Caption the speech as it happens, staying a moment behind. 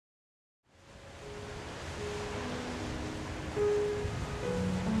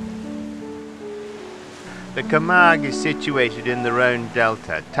The Camargue is situated in the Rhone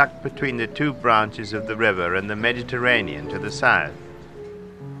delta, tucked between the two branches of the river and the Mediterranean to the south.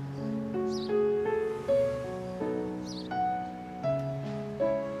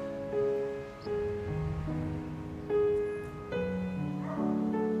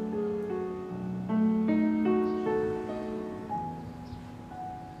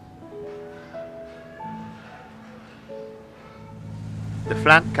 The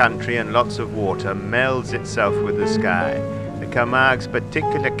flat country and lots of water melds itself with the sky. The Camargue's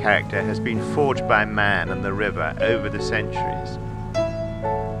particular character has been forged by man and the river over the centuries.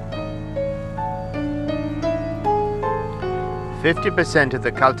 50% of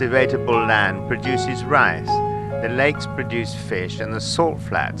the cultivatable land produces rice. The lakes produce fish and the salt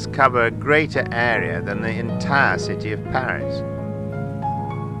flats cover a greater area than the entire city of Paris.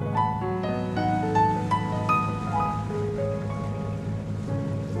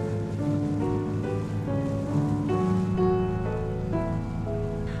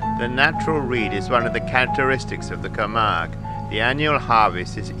 The natural reed is one of the characteristics of the Camargue. The annual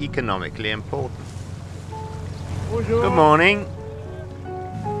harvest is economically important. Bonjour. Good morning.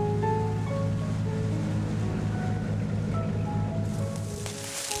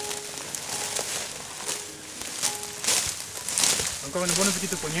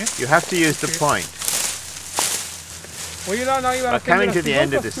 You have to use the point. We're coming to the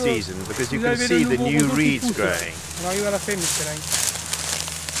end of the season because you can see the new reeds growing.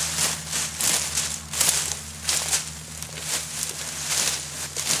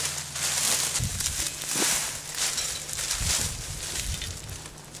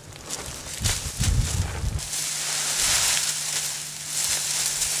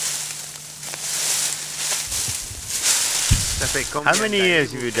 How many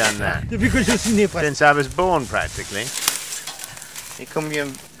years have you done that? Since I was born, practically.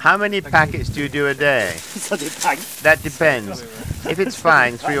 How many packets do you do a day? That depends. If it's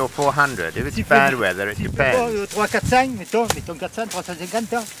fine, 300 or 400. If it's bad weather, it depends.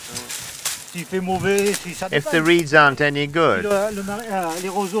 If the reeds aren't any good,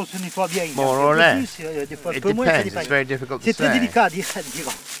 more or less. It depends. It's very difficult to say.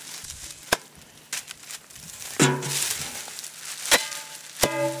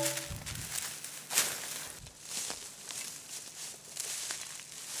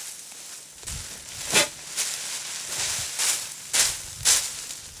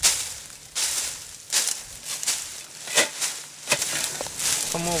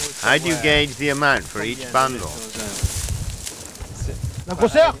 How do you gauge the amount for each bundle?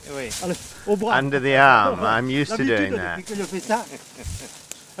 Under the arm. I'm used to doing that.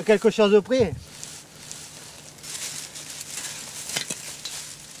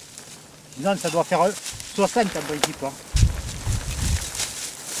 Ça doit faire 60 un principe.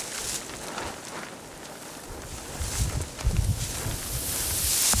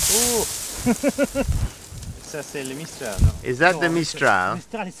 Is that the Mistral?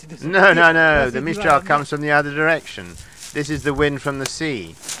 No, no, no. The Mistral comes from the other direction. This is the wind from the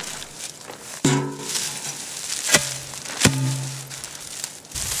sea.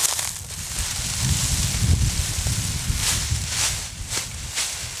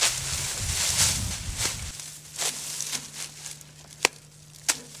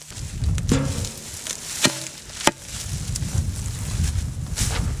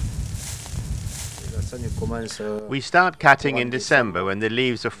 We start cutting in December when the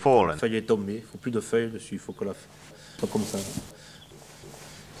leaves are fallen. And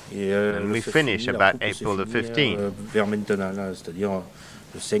we finish about April the 15th.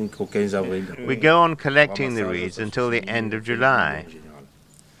 We go on collecting the reeds until the end of July.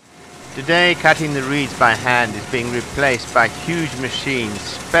 Today, cutting the reeds by hand is being replaced by huge machines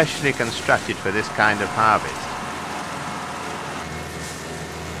specially constructed for this kind of harvest.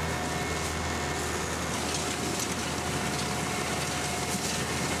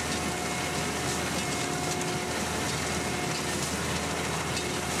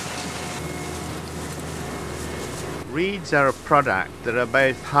 Reeds are a product that are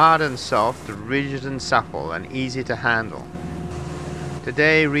both hard and soft, rigid and supple, and easy to handle.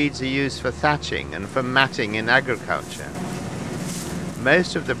 Today, reeds are used for thatching and for matting in agriculture.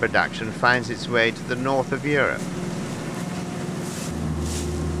 Most of the production finds its way to the north of Europe.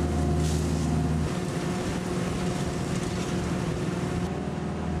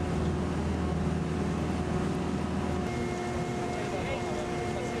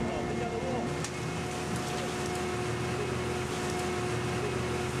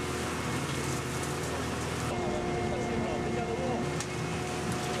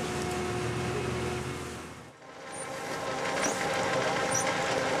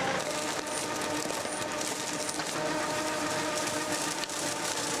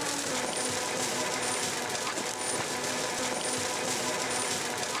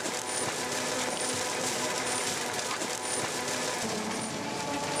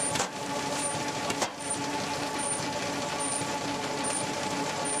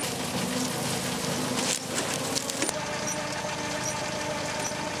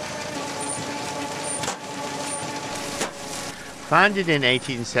 Founded in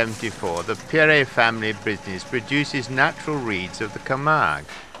 1874, the Pierre family business produces natural reeds of the Camargue.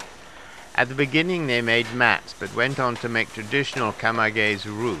 At the beginning they made mats, but went on to make traditional Camarguese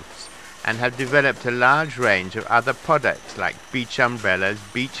roofs, and have developed a large range of other products like beach umbrellas,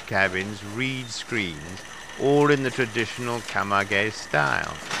 beach cabins, reed screens, all in the traditional Camarguese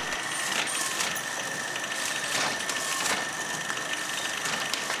style.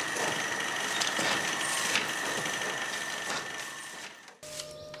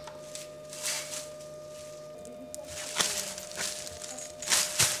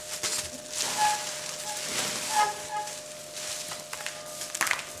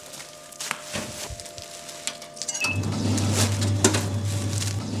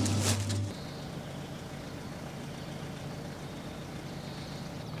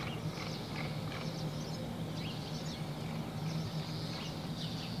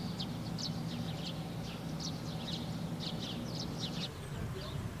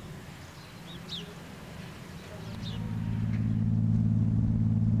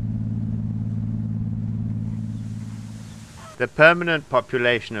 The permanent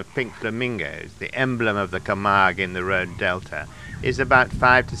population of pink flamingos, the emblem of the Camargue in the Rhone Delta, is about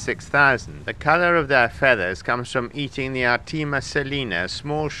 5,000 to 6,000. The color of their feathers comes from eating the Artemia salina, a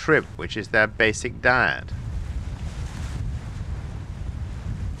small shrimp which is their basic diet.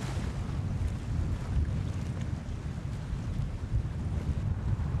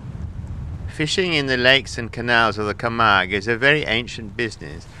 Fishing in the lakes and canals of the Camargue is a very ancient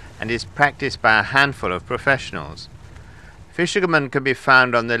business and is practiced by a handful of professionals. Fishermen can be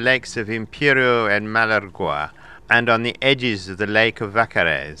found on the lakes of Imperio and Malargua and on the edges of the lake of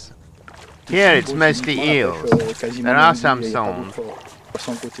Vacarès. Here it's mostly eels. There are some sons.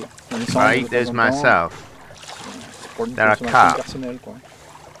 I eat those myself. There are carp.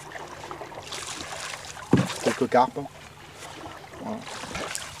 Quelques carp.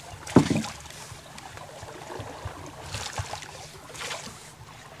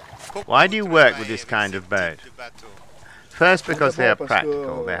 Why do you work with this kind of boat? First, because they are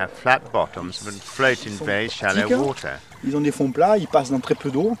practical. They have flat bottoms and float in very shallow water. Ils ont des fonds plats, ils passent dans très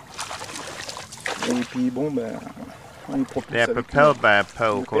peu d'eau. Et puis bon, ben, on les propulse. They are propelled by a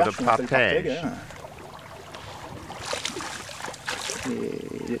pole called a partage.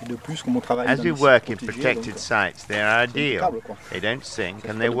 As we work in protected sites, they are ideal. They don't sink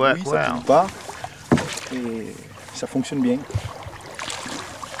and they work well. Et ça fonctionne bien.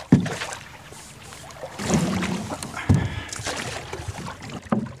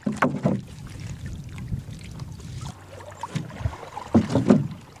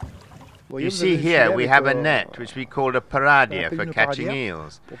 You see here we have a net which we call a paradia for catching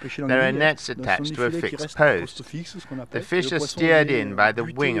eels. There are nets attached to a fixed post. The fish are steered in by the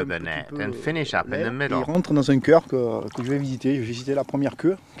wing of the net and finish up in the middle. Ils rentrent dans un cœur que je vais visiter. Je vais visiter la première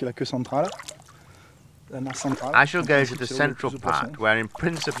queue, qui est la queue centrale. I shall go to the central part where in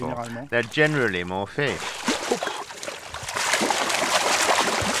principle there are generally more fish.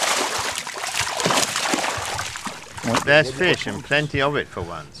 There's fish and plenty of it for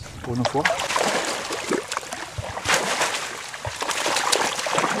once. Pour une fois.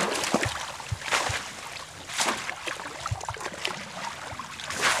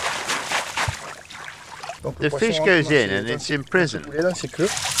 The fish goes in and it's imprisoned.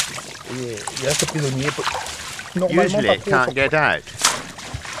 Usually it can't get out.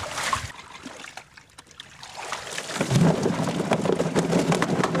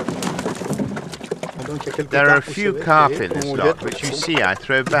 There are a few carp in this lot, which you see I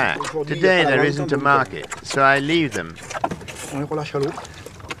throw back. Today there isn't a market, so I leave them.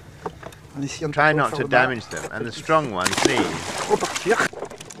 Try not to damage them, and the strong ones leave.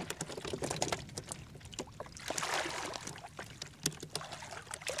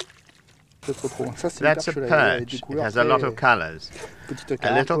 That's a perch. It has a lot of colours.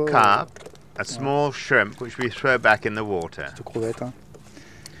 A little carp, a small shrimp which we throw back in the water.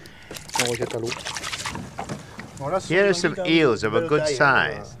 Here are some eels of a good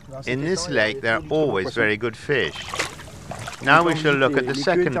size. In this lake there are always very good fish. Now we shall look at the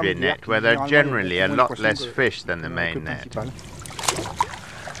secondary net, where there are generally a lot less fish than the main net.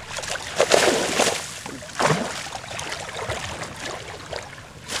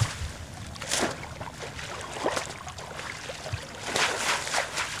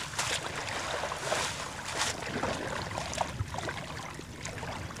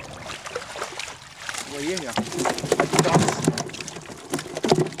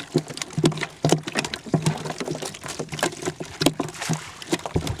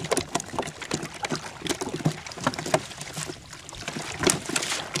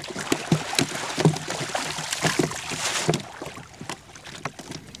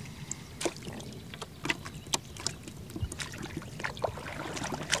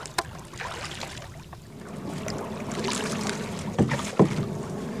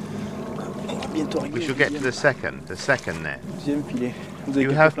 We shall get to the second net. Deuxième filet.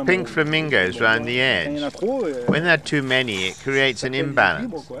 You have pink flamingos round the edge. When there are too many, it creates an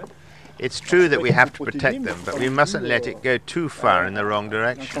imbalance. It's true that we have to protect them, but we mustn't let it go too far in the wrong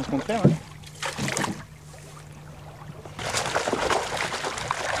direction.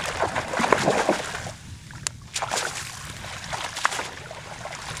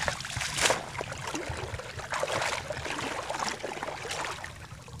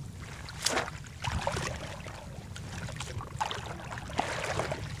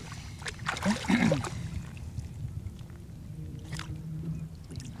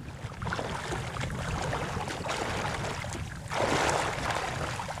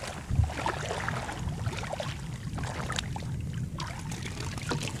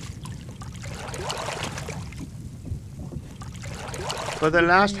 For the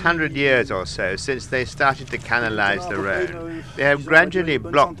last 100 years or so, since they started to canalize the Rhone, they have gradually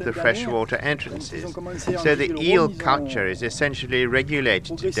blocked the freshwater entrances, so the eel culture is essentially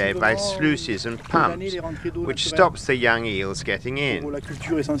regulated today by sluices and pumps, which stops the young eels getting in.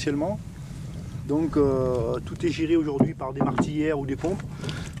 Donc tout est géré aujourd'hui par des martilières ou des pompes,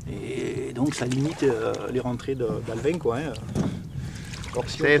 et donc ça limite les rentrées d'alevins, quoi.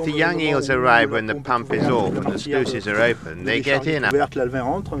 So if the young eels arrive when the pump is off and the sluices are open, they get in.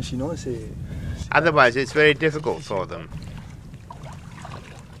 Otherwise, it's very difficult for them.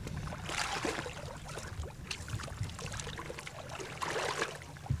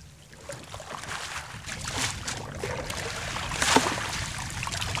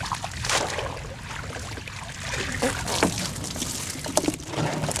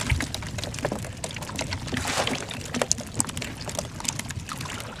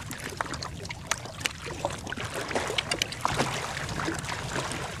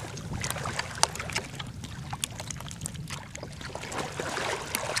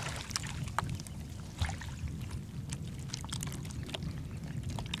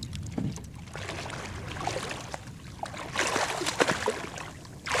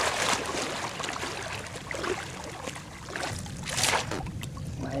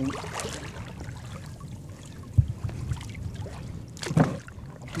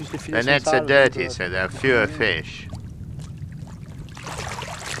 The nets are dirty, so there are fewer fish.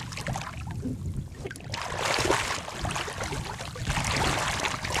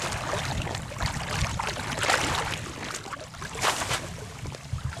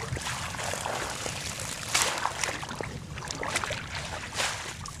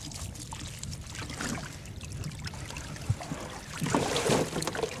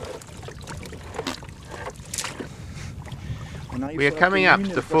 We are coming up to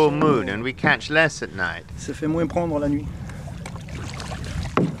the full moon and we catch less at night.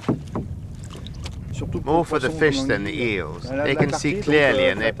 More for the fish than the eels. They can see clearly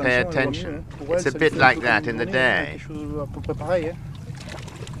and they pay attention. It's a bit like that in the day.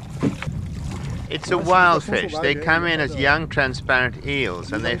 It's a wild fish. They come in as young transparent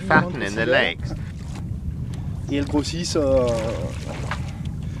eels and they fatten in the lakes.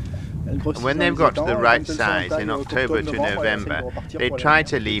 And when they've got to the right size in October to November, they try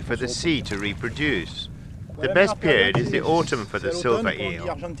to leave for the sea to reproduce. The best period is the autumn for the silver eel.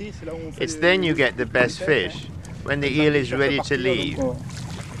 It's then you get the best fish, when the eel is ready to leave.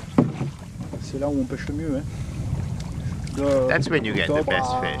 That's when you get the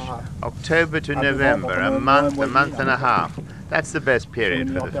best fish. October to November, a month and a half. That's the best period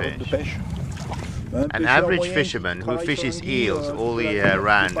for the fish. An average fisherman who fishes eels all the year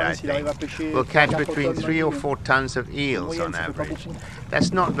round, I think, will catch between 3 or 4 tons of eels on average.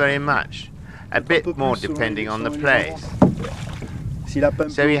 That's not very much, a bit more depending on the place.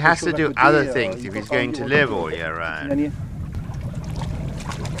 So he has to do other things if he's going to live all year round.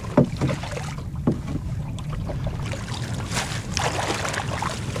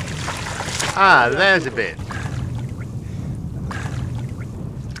 Ah, there's a bit.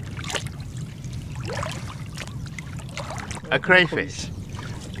 A crayfish.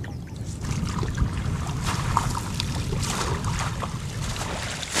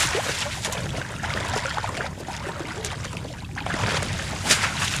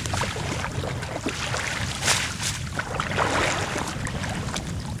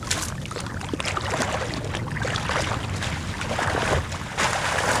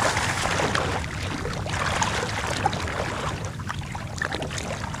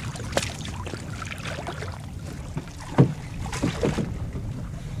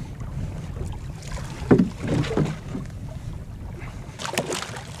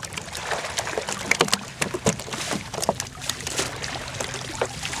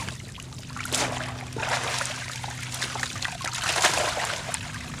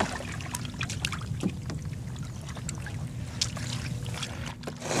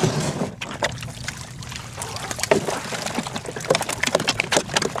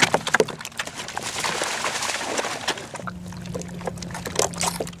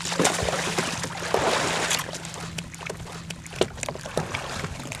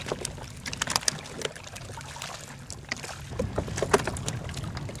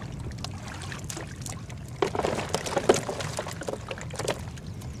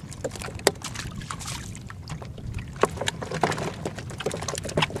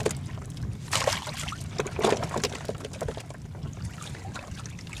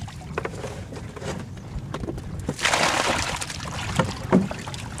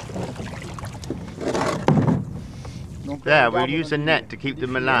 There, we'll use a net to keep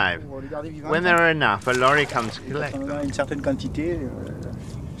them alive. When there are enough, a lorry comes to collect them. Une certaine quantité,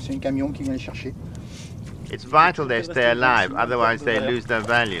 c'est un camion qui vient les chercher. It's vital they stay alive, otherwise they lose their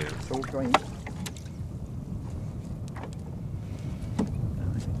value. Ça vaut plus rien.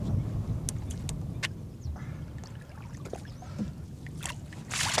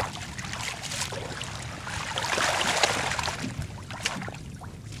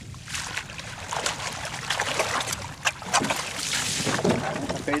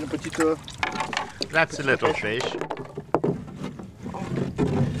 That's a little fish.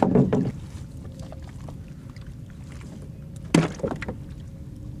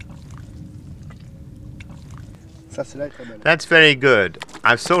 That's very good.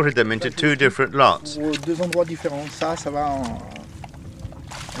 I've sorted them into two different lots.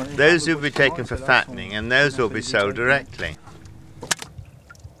 Those will be taken for fattening and those will be sold directly.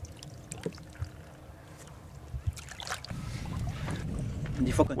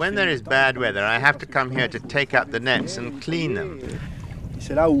 When there is bad weather, I have to come here to take up the nets and clean them.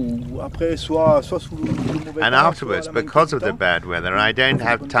 And afterwards, because of the bad weather, I don't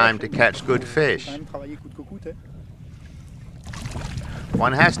have time to catch good fish.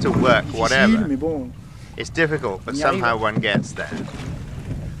 One has to work whatever. It's difficult, but somehow one gets there.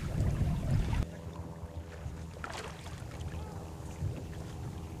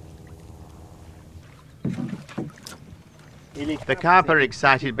 The carp are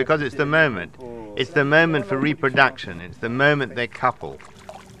excited because it's the moment. It's the moment for reproduction. It's the moment they couple.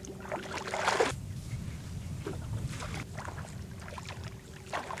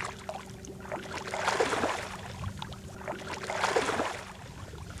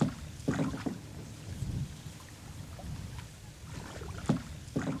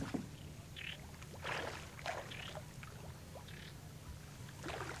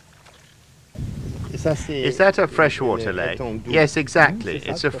 Is that a freshwater lake? Yes, exactly.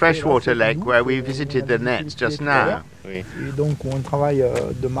 It's a freshwater lake where we visited the nets just now. We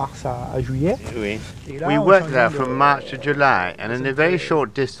work there from March to July, and in a very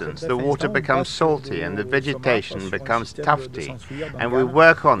short distance the water becomes salty and the vegetation becomes tufty, and we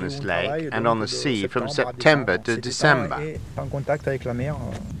work on this lake and on the sea from September to December.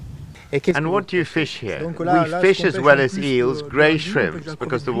 And what do you fish here? We fish as well as eels, grey shrimps,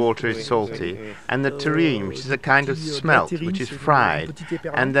 because the water is salty, and the terrine, which is a kind of smelt, which is fried.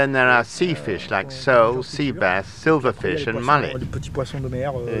 And then there are sea fish like sole, sea bass, silverfish and mullet.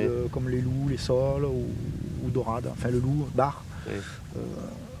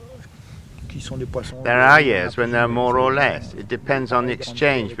 There are years when there are more or less. It depends on the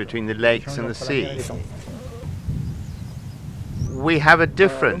exchange between the lakes and the sea. We have a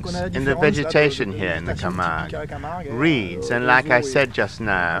difference in the vegetation here in the Camargue. Reeds, and like I said just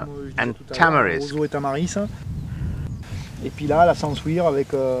now, and tamarisk.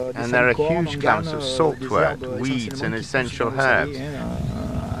 And there are huge clumps of saltwort, weeds and essential herbs,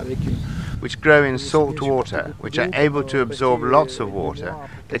 which grow in salt water, which are able to absorb lots of water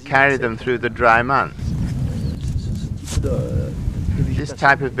to carry them through the dry months. This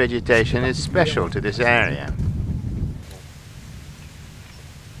type of vegetation is special to this area.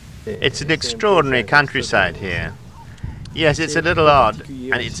 It's an extraordinary countryside here. Yes, it's a little odd,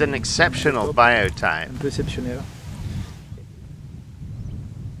 and it's an exceptional biotype.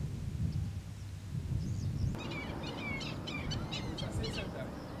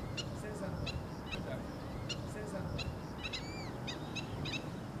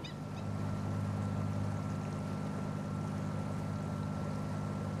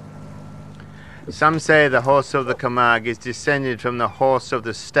 Some say the horse of the Camargue is descended from the horse of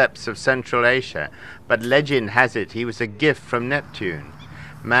the steppes of Central Asia, but legend has it he was a gift from Neptune.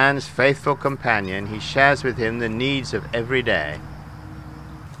 Man's faithful companion, he shares with him the needs of every day.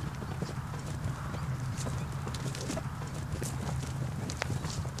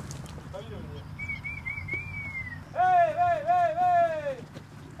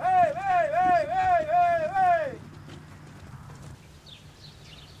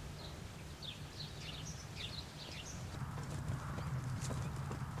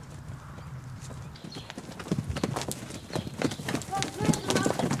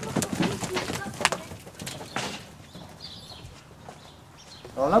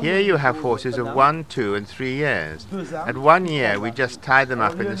 Here you have horses of 1, 2 and 3 years. At 1 year we just tie them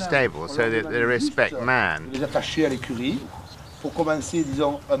up in the stable so that they respect man.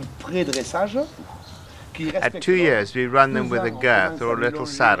 At 2 years we run them with a girth or a little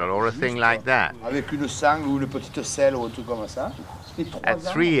saddle or a thing like that. At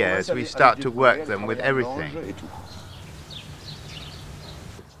 3 years we start to work them with everything.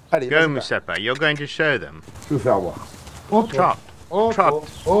 Go, Musepa, you're going to show them. Trot. Trot.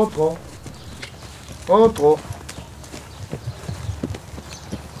 Autre. Autre.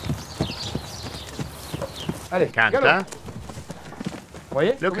 Allez, Canter. galop.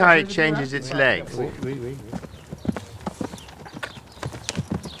 Voyez? Look Comment how je it fais changes le its voilà. legs. Oui, oui, oui.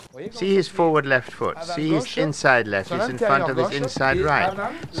 Voyez comment See his ça fait forward left foot. avant See his gauche, inside left son is in front of his intérieur inside gauche, et right.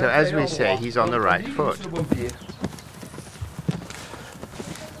 avant So as we l'intérieur say, droit. he's on the Donc, right on dit, foot. sur le bon pied.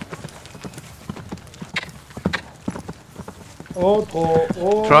 Autre.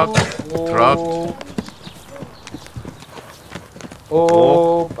 Trot. Trot.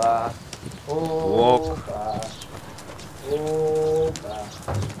 Au pas. Walk.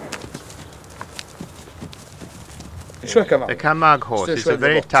 The Camargue horse is a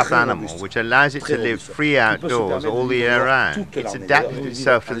very tough animal which allows it to live free outdoors all the year round. It's adapted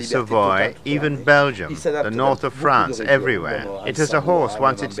itself to the Savoy, even Belgium, the north of France, everywhere. It is a horse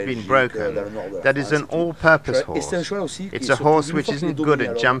once it's been broken that is an all-purpose horse. It's a horse which isn't good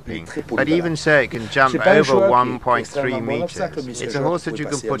at jumping, but even so it can jump over 1.3 meters. It's a horse that you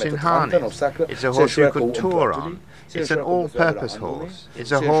can put in harness. It's a horse you could tour on. It's an all-purpose horse.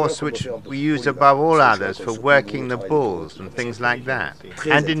 It's a horse which we use above all others for working the bulls and things like that.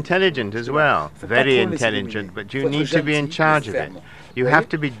 And intelligent as well. Very intelligent, but you need to be in charge of it. You have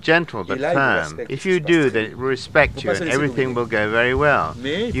to be gentle but firm. If you do, then it will respect you and everything will go very well.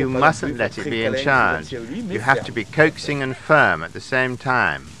 You mustn't let it be in charge. You have to be coaxing and firm at the same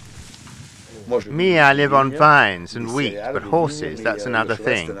time. Me, I live on vines and wheat, but horses, that's another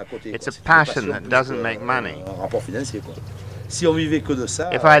thing. It's a passion that doesn't make money.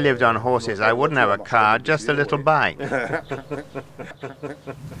 If I lived on horses, I wouldn't have a car, just a little bike.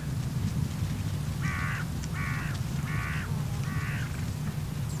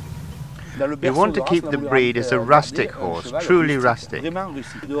 We want to keep the breed as a rustic horse, truly rustic.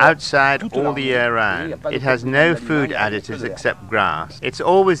 Outside all the year round. It has no food additives except grass. It's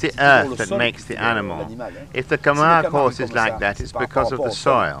always the earth that makes the animal. If the Camargue horse is like that, it's because of the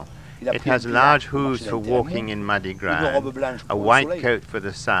soil. It has large hooves for walking in muddy ground, a white coat for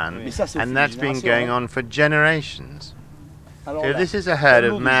the sun, and that's been going on for generations. So this is a herd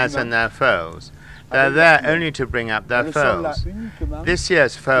of mares and their foals. They're there only to bring up their foals. This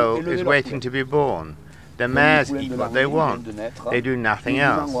year's foal is waiting to be born. The mares eat what they want. They do nothing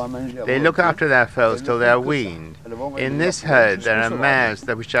else. They look after their foals till they are weaned. In this herd there are mares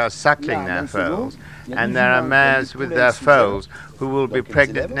which are suckling their foals, and there are mares with their foals who will be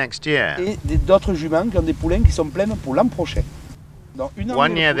pregnant next year. 1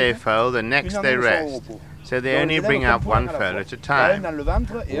 year they foal, the next they rest. So they only bring up one foal at a time,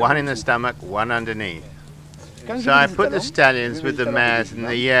 one in the stomach, one underneath. So I put the stallions with the mares in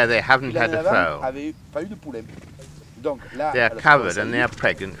the year they haven't had a foal. They are covered and they are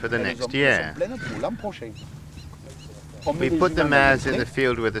pregnant for the next year. We put the mares in the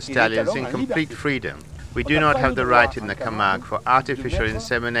field with the stallions in complete freedom. We do not have the right in the Camargue for artificial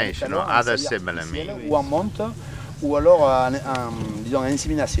insemination or other similar means.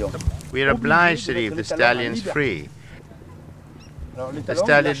 We are obliged to leave the stallions free. The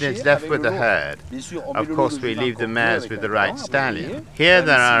stallion is left with the herd. Of course, we leave the mares with the right stallion. Here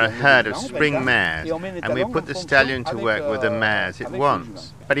there are a herd of spring mares, and we put the stallion to work with the mares it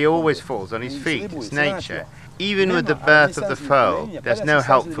wants. But he always falls on his feet, it's nature. Even with the birth of the foal, there's no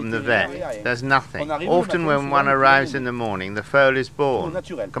help from the vet. There's nothing. Often when one arrives in the morning, the foal is born,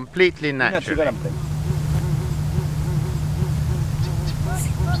 completely naturally.